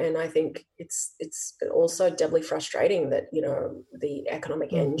more. And I think it's also doubly frustrating that, the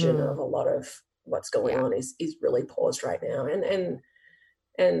economic engine of a lot of what's going on is really paused right now.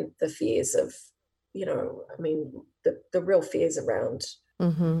 And the fears of, the real fears around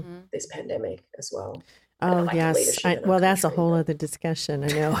this pandemic as well. Oh, yes. That's a whole other discussion. I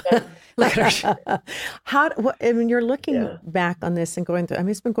know. When you're looking back on this and going through,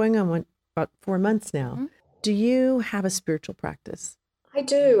 it's been going on about 4 months now. Mm-hmm. Do you have a spiritual practice? I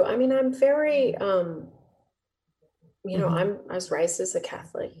do. I'm very, I was raised as a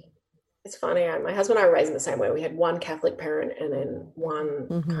Catholic. It's funny. My husband and I were raised in the same way. We had one Catholic parent and then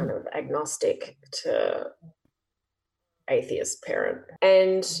one kind of agnostic to atheist parent.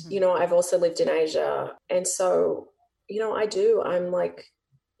 And, I've also lived in Asia. And so, I do. I'm a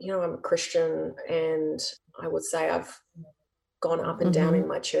Christian, and I would say I've gone up and down in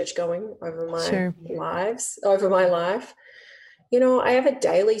my church going over my life. I have a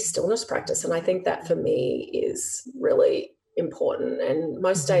daily stillness practice, and I think that for me is really important. And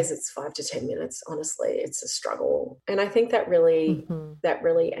most days it's 5 to 10 minutes. Honestly, it's a struggle. And I think that really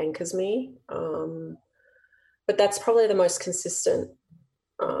anchors me. But that's probably the most consistent.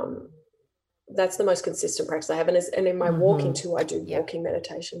 That's the most consistent practice I have. And in my walking too, I do walking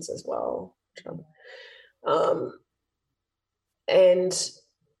meditations as well. It's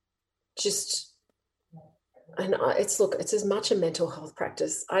as much a mental health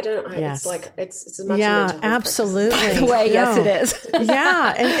practice. It's as much a mental health absolutely. practice. By the way, yes, it is.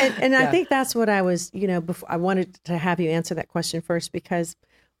 And I think that's what I was, before I wanted to have you answer that question first, because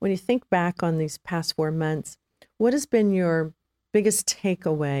when you think back on these past 4 months, what has been your biggest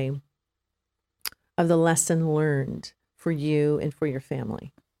takeaway of the lesson learned for you and for your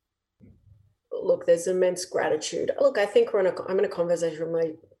family? Look, there's immense gratitude. Look, I think I'm in a conversation,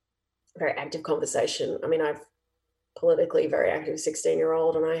 a very active conversation. I mean, I've politically very active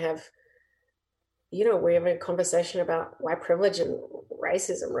 16-year-old, and I have, we're having a conversation about white privilege and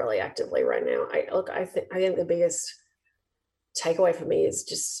racism really actively right now. I think the biggest takeaway for me is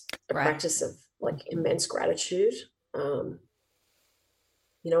just a practice of like immense gratitude.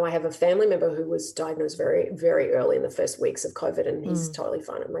 I have a family member who was diagnosed very, very early in the first weeks of COVID, and he's totally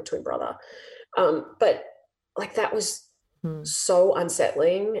fine, and my twin brother. But like that was so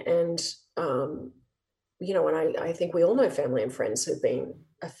unsettling. And, and I think we all know family and friends who've been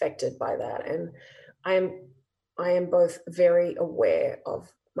affected by that. And I am both very aware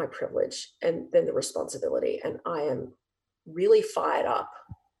of my privilege and then the responsibility. And I am really fired up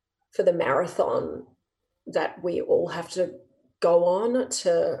for the marathon that we all have to go on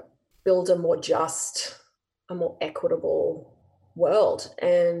to build a more just, a more equitable world.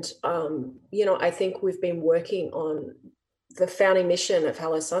 And, I think we've been working on the founding mission of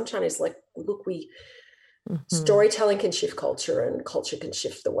Hello Sunshine is like, look, storytelling can shift culture, and culture can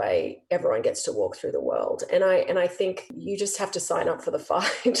shift the way everyone gets to walk through the world. And I think you just have to sign up for the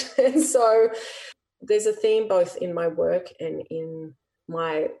fight. And so there's a theme both in my work and in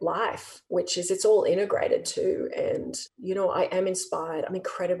my life, which is it's all integrated too. And, I am inspired. I'm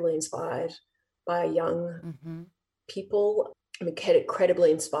incredibly inspired by young people. I'm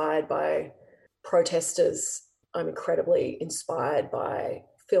incredibly inspired by protesters. I'm incredibly inspired by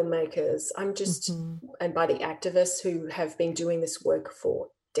filmmakers. I'm just, and by the activists who have been doing this work for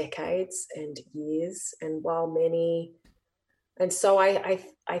decades and years. And so I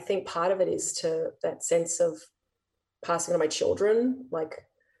think part of it is to that sense of passing on to my children, like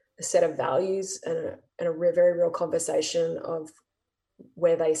a set of values and a very real conversation of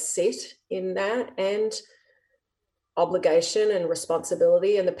where they sit in that, and obligation and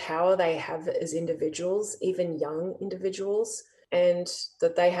responsibility and the power they have as individuals, even young individuals, and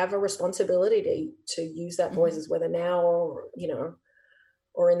that they have a responsibility to use that voices, whether now or,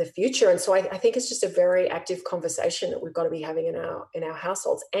 or in the future. And so I think it's just a very active conversation that we've got to be having in our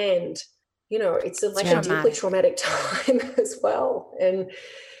households. And, it's a deeply traumatic time as well, and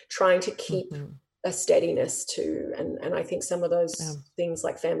trying to keep a steadiness too. And I think some of those things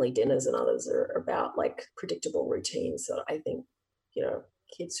like family dinners and others are about like predictable routines. So I think,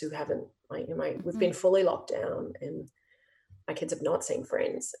 kids who haven't, we've been fully locked down, and my kids have not seen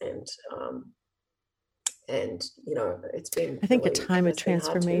friends, and it's been, I think, really, a time of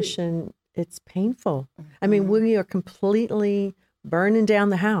transformation. It's painful. I mean, we are completely burning down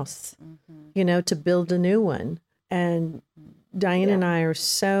the house, to build a new one. And Diane and I are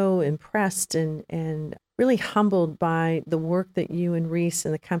so impressed and really humbled by the work that you and Reese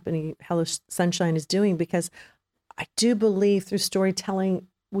and the company Hello Sunshine is doing, because I do believe through storytelling,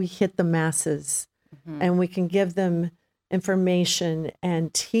 we hit the masses and we can give them information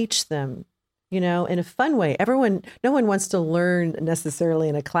and teach them, in a fun way. No one wants to learn necessarily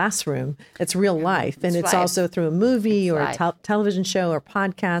in a classroom. It's real life. And it's also through a movie or a television show or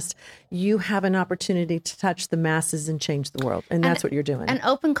podcast. You have an opportunity to touch the masses and change the world. And that's what you're doing. And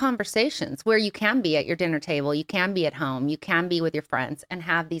open conversations where you can be at your dinner table, you can be at home, you can be with your friends and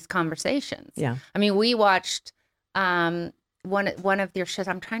have these conversations. Yeah. I mean, we watched one of your shows.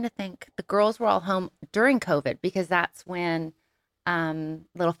 I'm trying to think. The girls were all home during COVID because that's when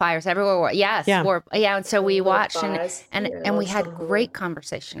little fires everywhere were. Yes. Yeah. And so we watched and we had great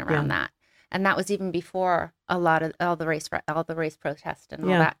conversation around that. And that was even before all the race protests and all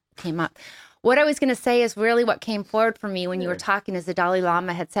that came up. What I was going to say is really what came forward for me when you were talking is the Dalai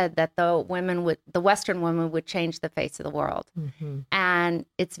Lama had said that the Western women would change the face of the world. And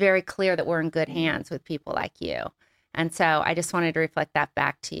it's very clear that we're in good hands with people like you. And so I just wanted to reflect that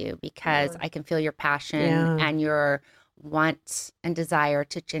back to you, because I can feel your passion and your want and desire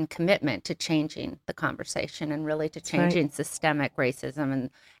and commitment to changing the conversation and really to changing systemic racism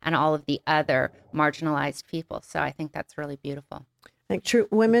and all of the other marginalized people. So I think that's really beautiful. Like true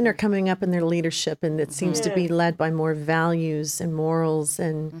women are coming up in their leadership, and it seems to be led by more values and morals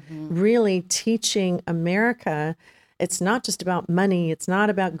and really teaching America. It's not just about money. It's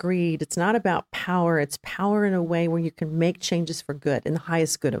not about greed. It's not about power. It's power in a way where you can make changes for good, and the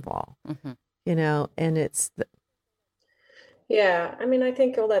highest good of all, and it's yeah, I mean, I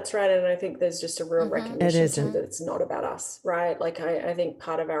think all that's right. And I think there's just a real recognition that it's not about us, right? Like, I think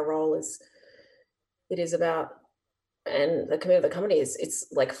part of our role it is about, and the commitment of the company it's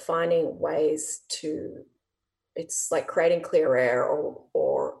like finding ways it's like creating clear air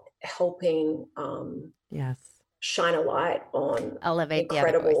or helping shine a light on Elevate the other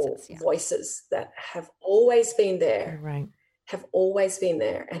incredible voices, yeah. voices that have always been there, Right. have always been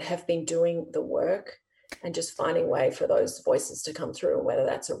there and have been doing the work, and just finding a way for those voices to come through, and whether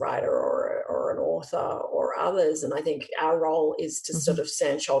that's a writer or an author or others. And I think our role is to sort of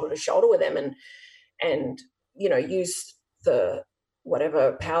stand shoulder to shoulder with them and use the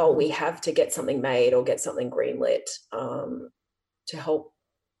whatever power we have to get something made or get something greenlit, to help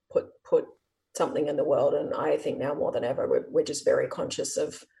put something in the world. And I think now more than ever, we're just very conscious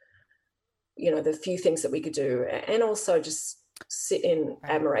of, the few things that we could do, and also just sit in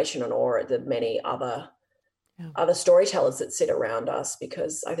admiration and awe at the many other storytellers that sit around us.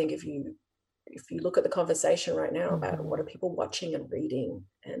 Because I think if you look at the conversation right now about what are people watching and reading,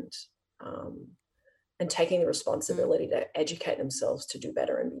 and taking the responsibility to educate themselves to do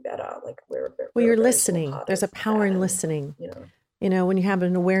better and be better, like you're listening. There's a power in listening. When you have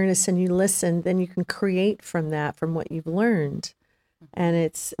an awareness and you listen, then you can create from that, from what you've learned.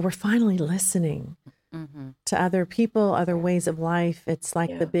 And we're finally listening to other people, other ways of life. It's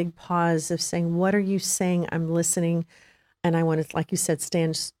like the big pause of saying, what are you saying? I'm listening. And I want to, like you said,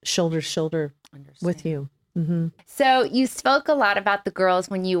 stand shoulder to shoulder with you. Mm-hmm. So you spoke a lot about the girls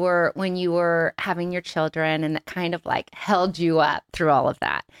when you were having your children, and that kind of like held you up through all of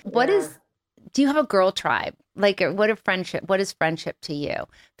that. Do you have a girl tribe? Like, what is friendship to you?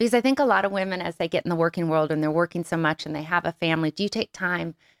 Because I think a lot of women, as they get in the working world and they're working so much and they have a family, do you take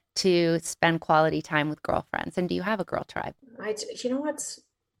time to spend quality time with girlfriends? And do you have a girl tribe? You know what's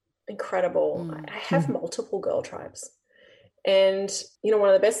incredible? I have multiple girl tribes. And, one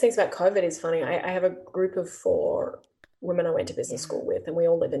of the best things about COVID is funny. I have a group of 4 women I went to business school with, and we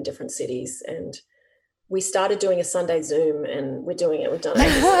all live in different cities. And we started doing a Sunday Zoom, and we're doing it. We've done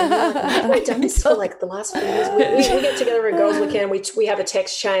it. We've done this for like the last few years. We get together at Girls Weekend. We have a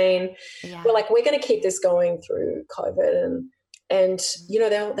text chain. Yeah. We're like, we're going to keep this going through COVID. And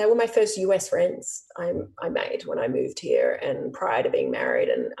they were my first US friends I made when I moved here and prior to being married.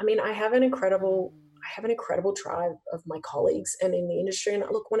 And I mean, I have an incredible tribe of my colleagues and in the industry. And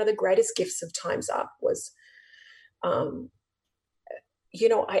look, one of the greatest gifts of Time's Up was, I've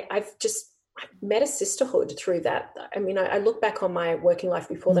met a sisterhood through that. I mean, I look back on my working life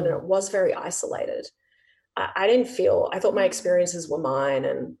before then, and it was very isolated. I thought my experiences were mine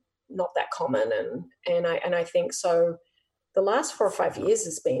and not that common. And I think so. The last 4 or 5 years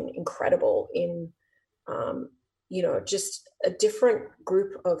has been incredible in, just a different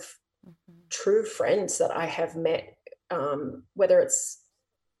group of true friends that I have met, whether it's,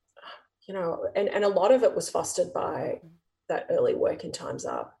 and a lot of it was fostered by that early work in Time's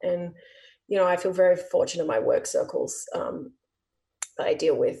Up. And, I feel very fortunate in my work circles that I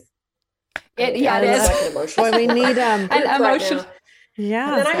deal with. It is. Like an emotional. Boy, we need an emotional. Yeah.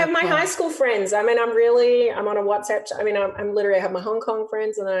 And then I have my high school friends. I mean, I'm on a WhatsApp. I mean, I'm literally, I have my Hong Kong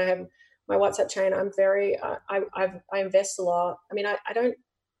friends, and then I have my WhatsApp chain. I'm very, I invest a lot. I mean,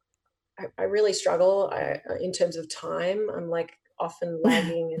 I really struggle in terms of time. I'm like often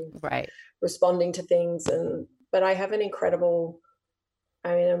lagging and responding to things. But I have an incredible,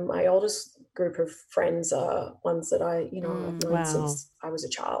 my oldest group of friends are ones that I've known since I was a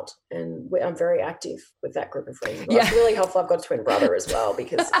child, and I'm very active with that group of friends. Well, it's really helpful. I've got a twin brother as well,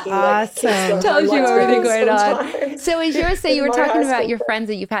 because he tells you everything going on. So as you were saying, you were talking about your friends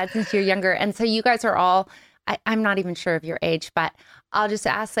that you've had since you're younger, and so you guys are all. I'm not even sure of your age, but I'll just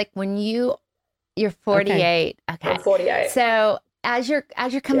ask, like, when you're 48. Okay. I'm 48. So as you're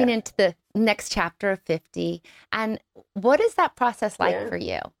coming into the next chapter of 50, and what is that process like for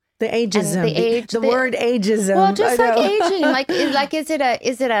you? The ageism, the word ageism. Well, just like aging, is it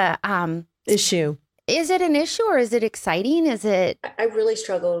a issue? Is it an issue, or is it exciting? Is it? I really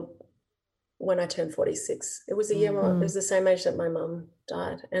struggled when I turned 46. It was a year more. It was the same age that my mum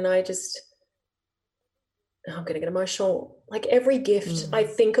died, and I'm going to get emotional. Like every gift, I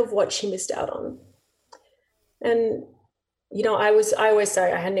think of what she missed out on, and. I always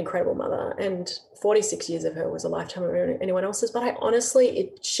say I had an incredible mother, and 46 years of her was a lifetime of anyone else's. But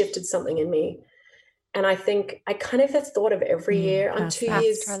it shifted something in me. And I think I kind of have thought of every year. I'm 2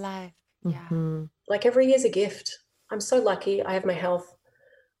 years. Her life. Yeah. Like every year's a gift. I'm so lucky. I have my health.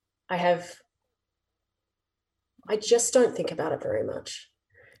 I just don't think about it very much.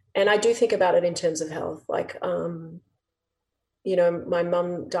 And I do think about it in terms of health. Like, my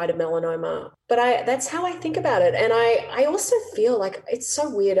mum died of melanoma, but that's how I think about it. And I also feel like it's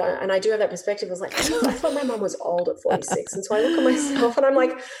so weird. And I do have that perspective. I was like, I thought my mum was old at 46. And so I look at myself and I'm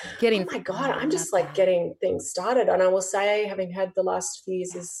like, oh my God, I'm just like getting things started. And I will say, having had the last few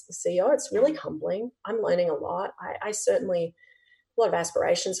years as CEO, it's really humbling. I'm learning a lot. I certainly, lot of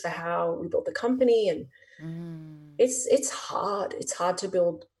aspirations for how we built the company, and it's hard. It's hard to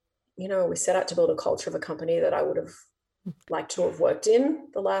build. We set out to build a culture of a company that I would have liked to have worked in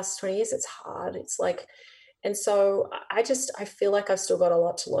the last 20 years. It's hard. It's like, and so I feel like I've still got a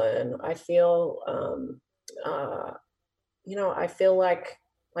lot to learn. I feel, I feel like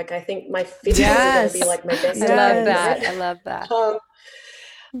I think my 50s are going to be like my best. I love that.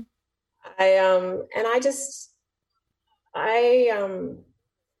 I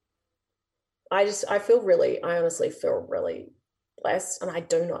honestly feel really blessed, and I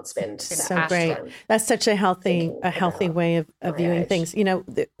do not spend so great. That's such a healthy way of viewing things.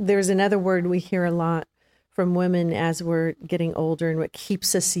 There's another word we hear a lot from women as we're getting older, and what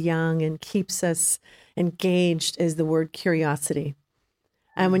keeps us young and keeps us engaged is the word curiosity.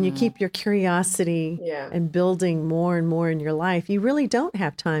 And when you keep your curiosity and building more and more in your life, you really don't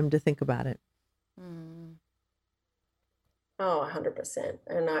have time to think about it. Oh, 100%.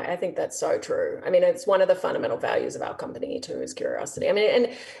 And I think that's so true. I mean, it's one of the fundamental values of our company too, is curiosity. I mean, and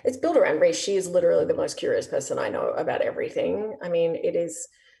it's built around Reese. She is literally the most curious person I know about everything. I mean, it is,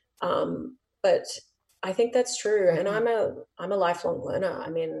 but I think that's true. And I'm a lifelong learner. I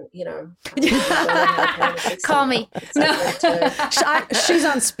mean, call me. No. She's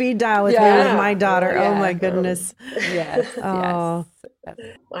on speed dial with me with my daughter. Oh my goodness. Yes. I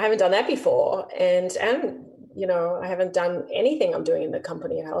haven't done that before. And I haven't done anything I'm doing in the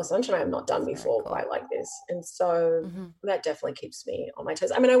company of Hello Sunshine I have not done before quite like this. And so that definitely keeps me on my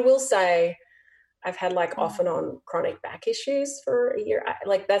toes. I mean, I will say I've had like off and on chronic back issues for a year.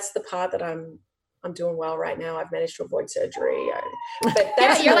 That's the part that I'm doing well right now. I've managed to avoid surgery. But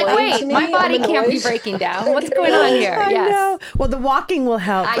that's you're like, wait, my body can't be breaking down. What's going on here? I know. Well, the walking will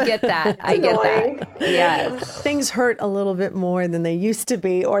help. I get that. Yeah. Things hurt a little bit more than they used to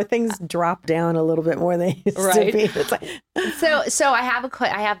be, or things drop down a little bit more than they used to be. It's like... So I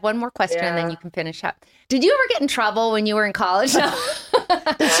have one more question, and then you can finish up. Did you ever get in trouble when you were in college?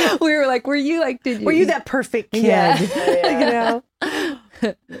 We were like, were you that perfect kid? Yeah.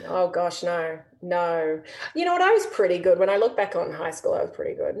 Oh gosh, no. You know what? I was pretty good. When I look back on high school, I was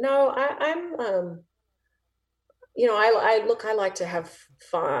pretty good. No, I'm, I like to have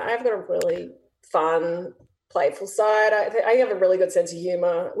fun. I've got a really fun, playful side. I have a really good sense of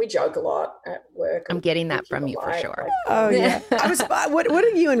humor. We joke a lot at work. I'm getting that from you for sure. Oh yeah. What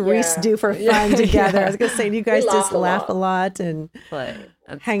do you and Reese do for fun together? I was going to say, do you guys just laugh a lot and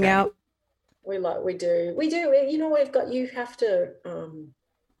hang out? We do. You have to,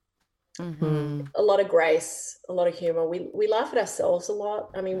 a lot of grace, a lot of humor. We laugh at ourselves a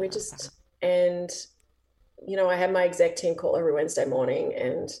lot. I mean, I have my exec team call every Wednesday morning,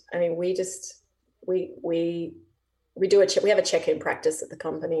 and I mean, we do we have a check-in practice at the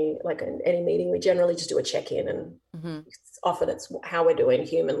company. Like in any meeting, we generally just do a check-in, and often it's how we're doing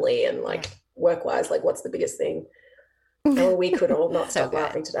humanly and work-wise, like what's the biggest thing. And we could all not stop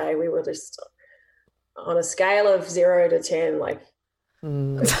laughing today. We were just on a scale of 0 to 10, like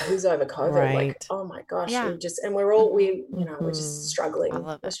who's over COVID? Right. Like, oh my gosh, we're just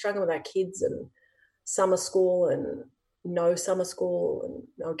struggling. We're struggling with our kids and summer school and no summer school and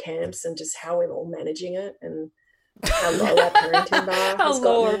no camps, and just how we're all managing it, and how low our parenting bar has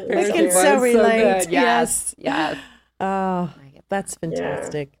gotten. We can so relate. Yes. Oh, that's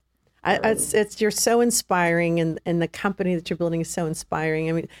fantastic. You're so inspiring, and the company that you're building is so inspiring.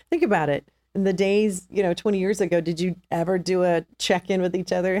 I mean, think about it. In the days, 20 years ago, did you ever do a check-in with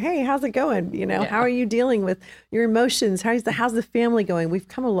each other? Hey, how's it going? How are you dealing with your emotions? How's the family going? We've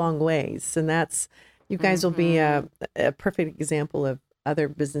come a long ways, and you guys will be a perfect example of other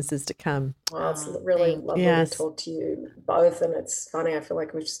businesses to come. Well, it's really lovely to talk to you both, and it's funny. I feel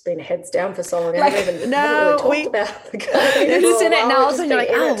like we've just been heads down for so long. I haven't really talked about the company. You're just in it, and all of a sudden you're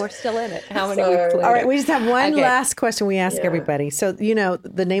like, we're still in it. How many weeks later? All right, we just have one last question we ask everybody. So,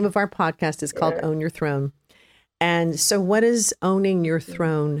 the name of our podcast is called Own Your Throne. And so what does owning your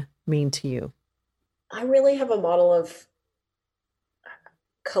throne mean to you? I really have a model of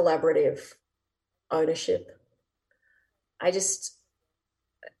collaborative ownership. I just...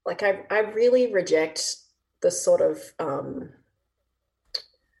 I really reject the sort of, I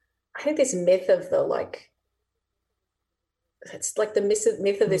think this myth of it's like the myth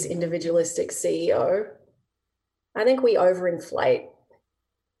of this individualistic CEO. I think we overinflate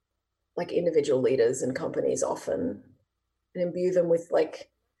like individual leaders and companies often, and imbue them with like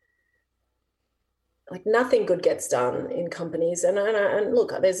nothing good gets done in companies. And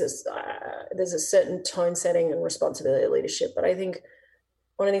look, there's a certain tone setting and responsibility of leadership, but I think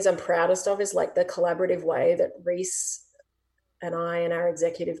one of the things I'm proudest of is like the collaborative way that Reese and I and our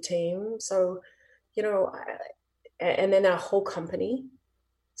executive team. So, and then our whole company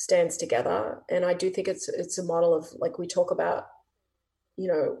stands together. And I do think it's a model of, like we talk about, you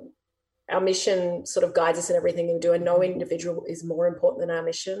know, our mission sort of guides us in everything we do, and no individual is more important than our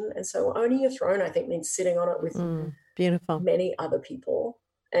mission. And so owning your throne, I think, means sitting on it with beautiful many other people.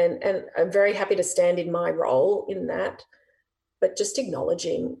 And I'm very happy to stand in my role in that, but just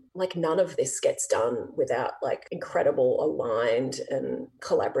acknowledging, like, none of this gets done without like incredible aligned and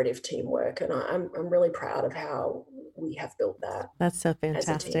collaborative teamwork. And I'm really proud of how we have built that. That's so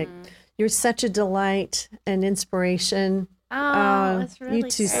fantastic. You're such a delight and inspiration. Oh, that's really you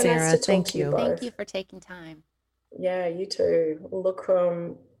too, great. Sarah. Nice Thank you. Thank you for taking time. Yeah, you too. Look,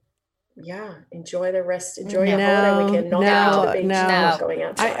 enjoy the rest. Enjoy your holiday weekend. Not going to the beach. Not going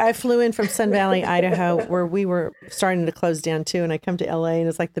outside. I flew in from Sun Valley, Idaho, where we were starting to close down too. And I come to LA, and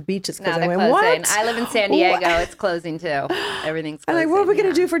it's like the beach is closing. I went, what? I live in San Diego. It's closing too. Everything's closing. I'm like, what are we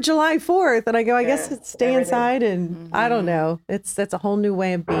going to do for July 4th? And I go, I guess it's stay inside. And I don't know. That's a whole new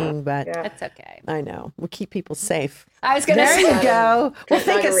way of being, but it's okay. I know. We'll keep people safe. I was going to say. There you go. We'll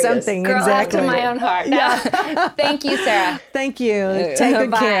think of something. Girl exactly. after my own heart. No. Thank you, Sarah. Thank you. Take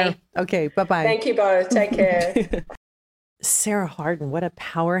good care. Okay, bye-bye. Thank you both. Take care. Sarah Harden, what a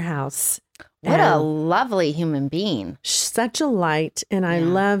powerhouse. What a lovely human being. Such a light. And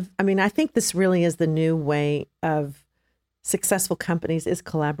I think this really is the new way of successful companies is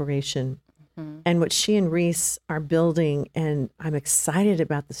collaboration. And what she and Reese are building, and I'm excited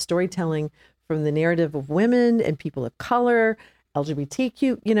about the storytelling from the narrative of women and people of color,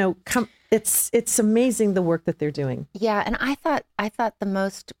 LGBTQ, it's amazing the work that they're doing. Yeah. And I thought the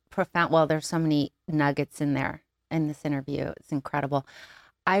most profound, well, there's so many nuggets in there in this interview. It's incredible.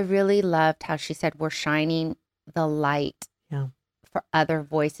 I really loved how she said, we're shining the light for other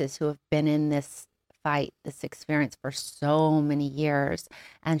voices who have been in this fight, this experience for so many years.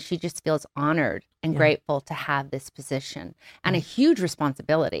 And she just feels honored and grateful to have this position and a huge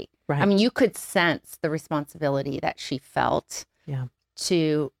responsibility. Right. I mean, you could sense the responsibility that she felt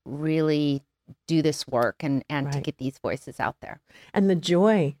to really do this work and to get these voices out there. And the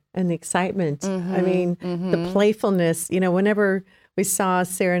joy and the excitement. I mean, the playfulness, whenever we saw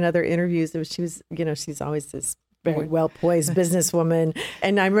Sarah in other interviews, she was, she's always this very well-poised businesswoman.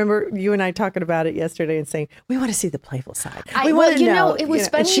 And I remember you and I talking about it yesterday and saying, we want to see the playful side. We want to know. It was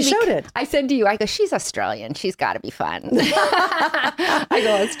funny. And she showed it. I said to you, I go, she's Australian. She's got to be fun. I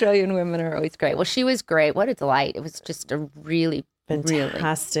go, Australian women are always great. Well, she was great. What a delight. It was just a really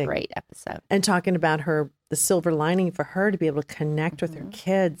fantastic, great episode. And talking about the silver lining for her to be able to connect with her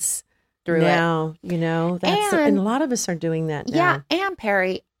kids through now, and a lot of us are doing that now. Yeah. And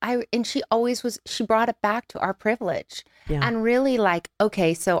Perry, she brought it back to our privilege and really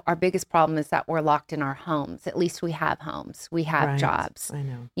okay, so our biggest problem is that we're locked in our homes. At least we have homes. We have jobs. I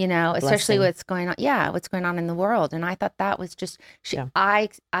know. Especially what's going on. Yeah. What's going on in the world. And I thought that was just, I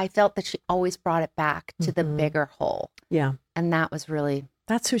felt that she always brought it back to the bigger whole. Yeah. And that was really.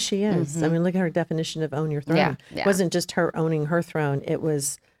 That's who she is. I mean, look at her definition of own your throne. Yeah. It wasn't just her owning her throne. It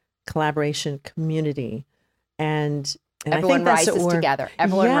was collaboration, community, and everyone rises together.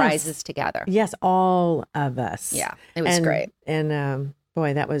 Everyone rises together. Yes, all of us. Yeah, it was great. And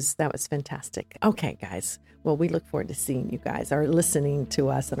boy, that was fantastic. Okay, guys. Well, we look forward to seeing you guys or listening to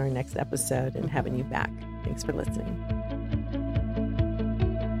us in our next episode and having you back. Thanks for listening.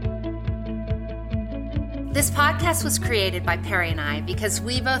 This podcast was created by Perry and I because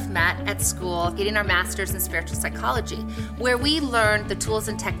we both met at school getting our master's in spiritual psychology, where we learned the tools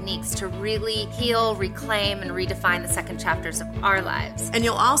and techniques to really heal, reclaim, and redefine the second chapters of our lives. And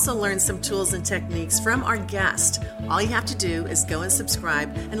you'll also learn some tools and techniques from our guest. All you have to do is go and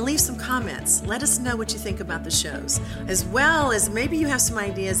subscribe and leave some comments. Let us know what you think about the shows, as well as maybe you have some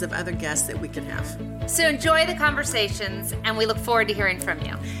ideas of other guests that we could have. So enjoy the conversations, and we look forward to hearing from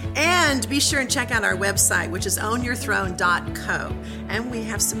you. And be sure and check out our website, which is ownyourthrone.co. And we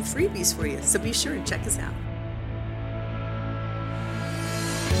have some freebies for you, so be sure and check us out.